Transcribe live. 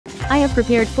I have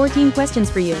prepared 14 questions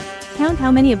for you. Count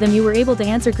how many of them you were able to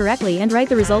answer correctly and write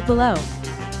the result below.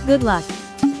 Good luck.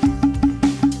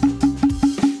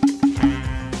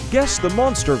 Guess the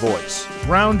monster voice.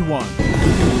 Round 1.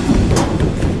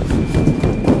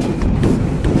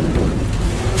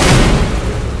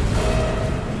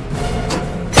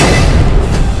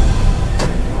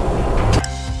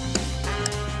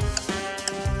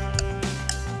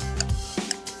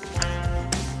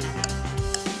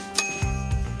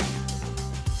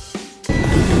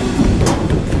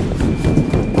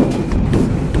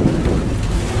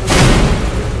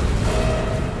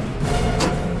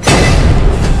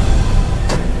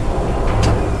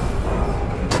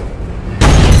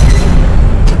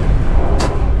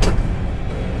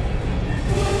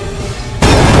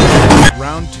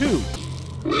 Round 2.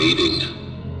 Waiting,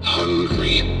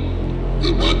 hungry.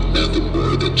 They want nothing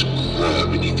more than to crawl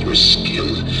beneath your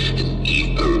skin and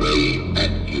eat away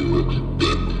at you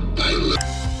bit by bit.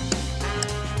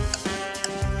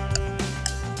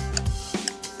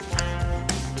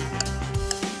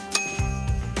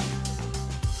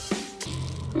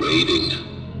 Waiting,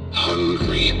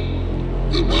 hungry.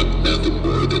 They want nothing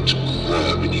more than to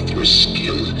crawl beneath your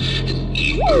skin and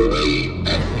eat away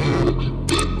at you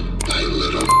bit by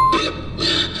little bit.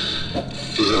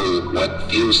 Fill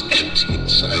what feels empty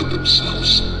inside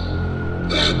themselves.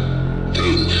 That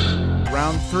thing.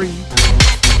 Round 3.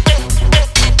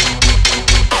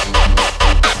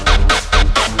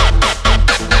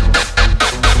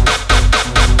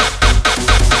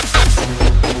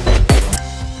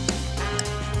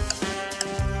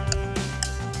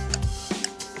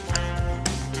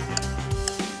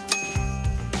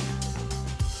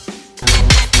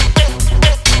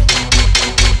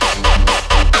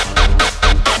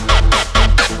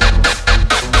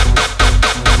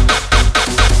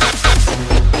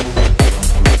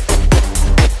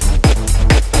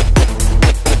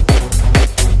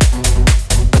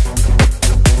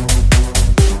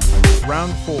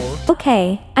 Round 4.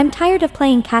 Okay, I'm tired of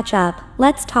playing catch up,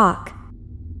 let's talk.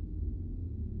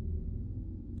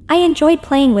 I enjoyed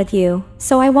playing with you,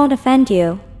 so I won't offend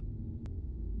you.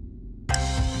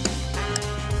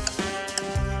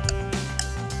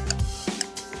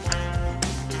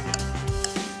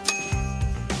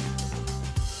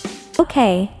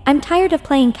 Okay, I'm tired of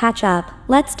playing catch up,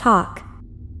 let's talk.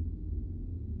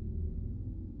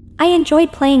 I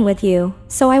enjoyed playing with you,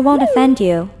 so I won't offend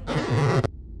you.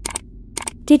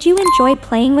 Did you enjoy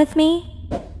playing with me?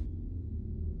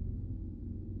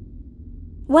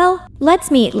 Well, let's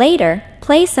meet later,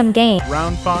 play some game.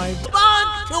 Round 5.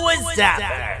 On to a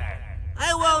zapper!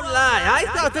 I won't lie, I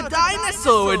thought the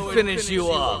dinosaur would finish you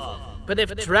off. But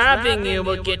if trapping you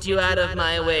will get you out of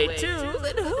my way too,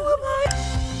 then who am I?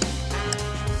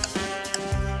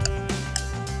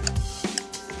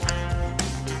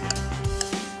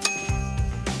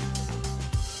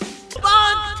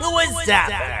 On to a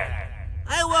zapper!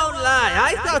 I won't lie,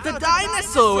 I thought the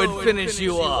dinosaur would finish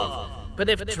you off. But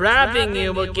if trapping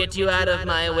you will get you out of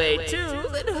my way too,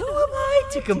 then who am I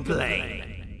to complain?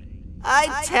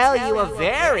 I'd tell you a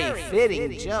very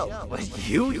fitting joke, but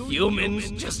you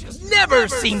humans just never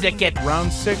seem to get...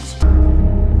 Round 6.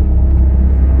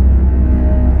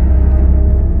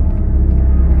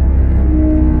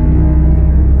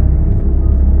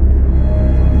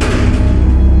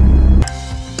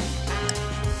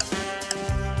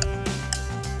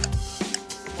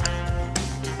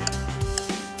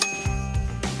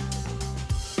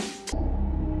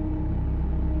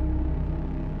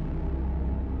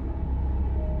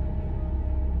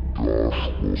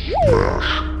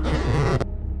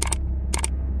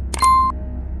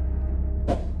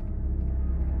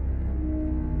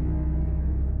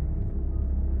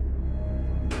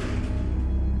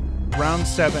 Round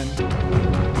 7.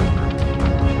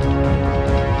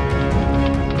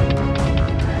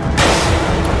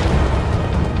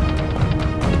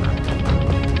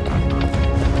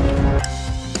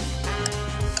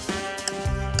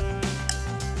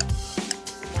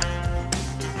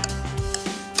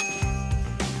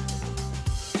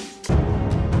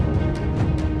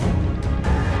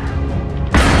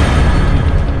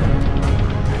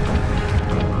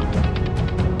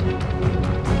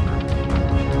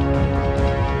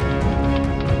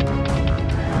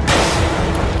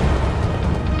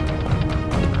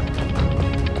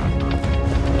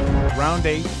 Round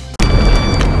 8.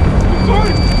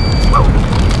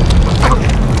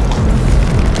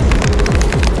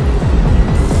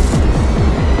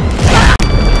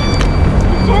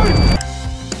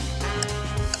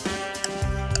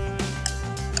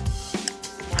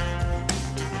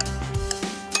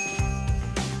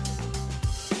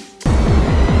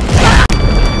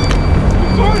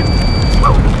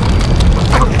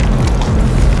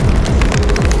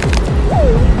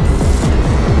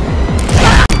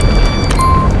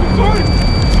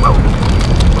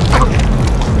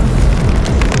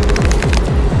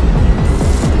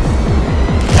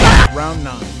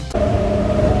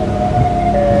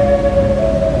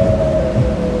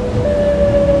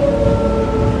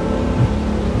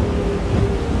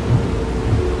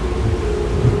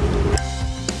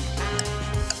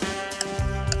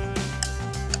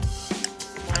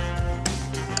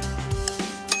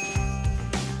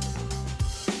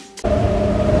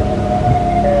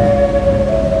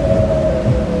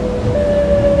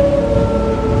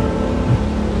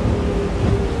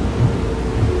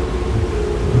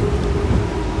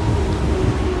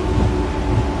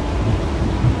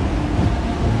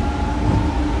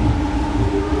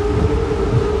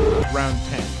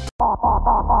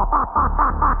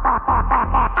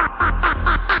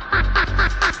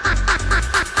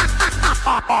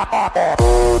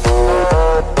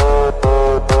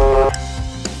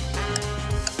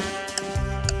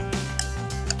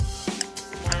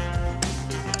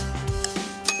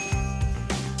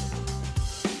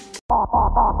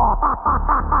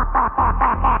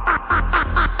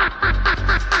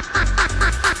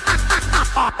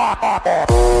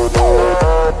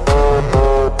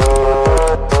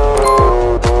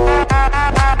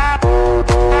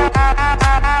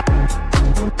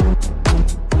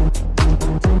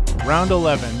 Round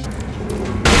 11.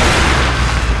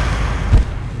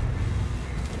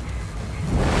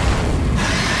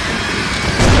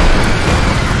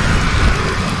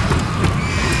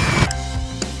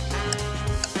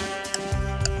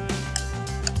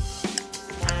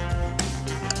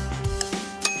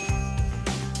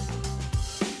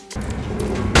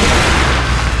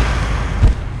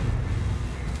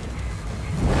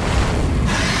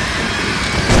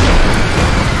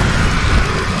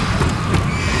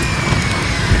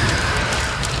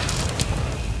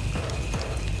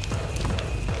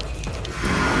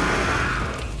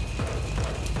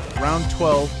 Round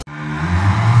 12.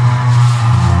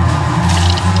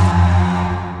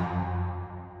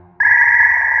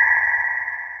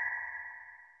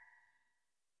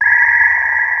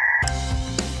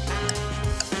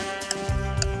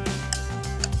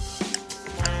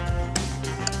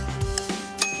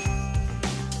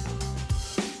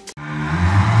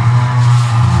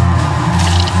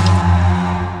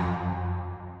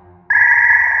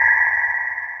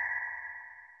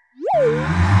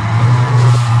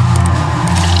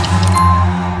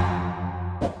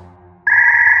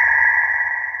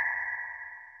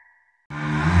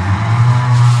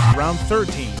 Round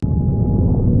 13.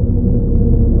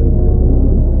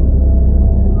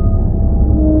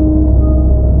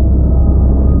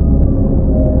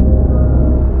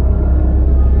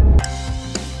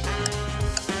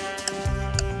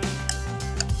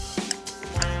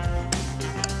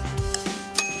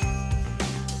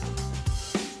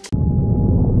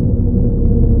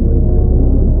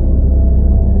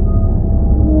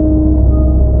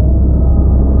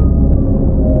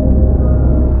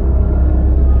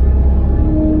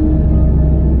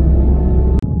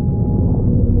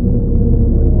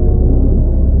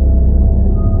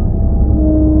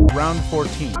 Round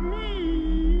 14.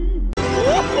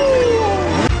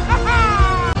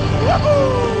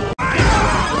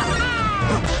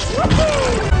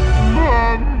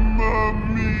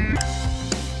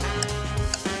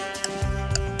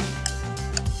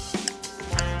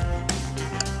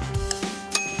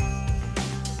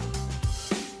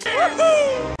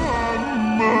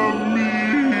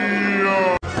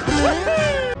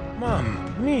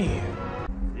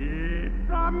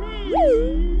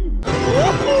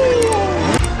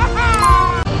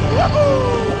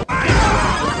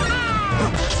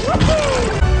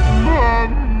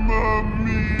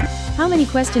 How many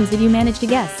questions did you manage to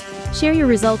guess? Share your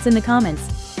results in the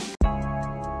comments.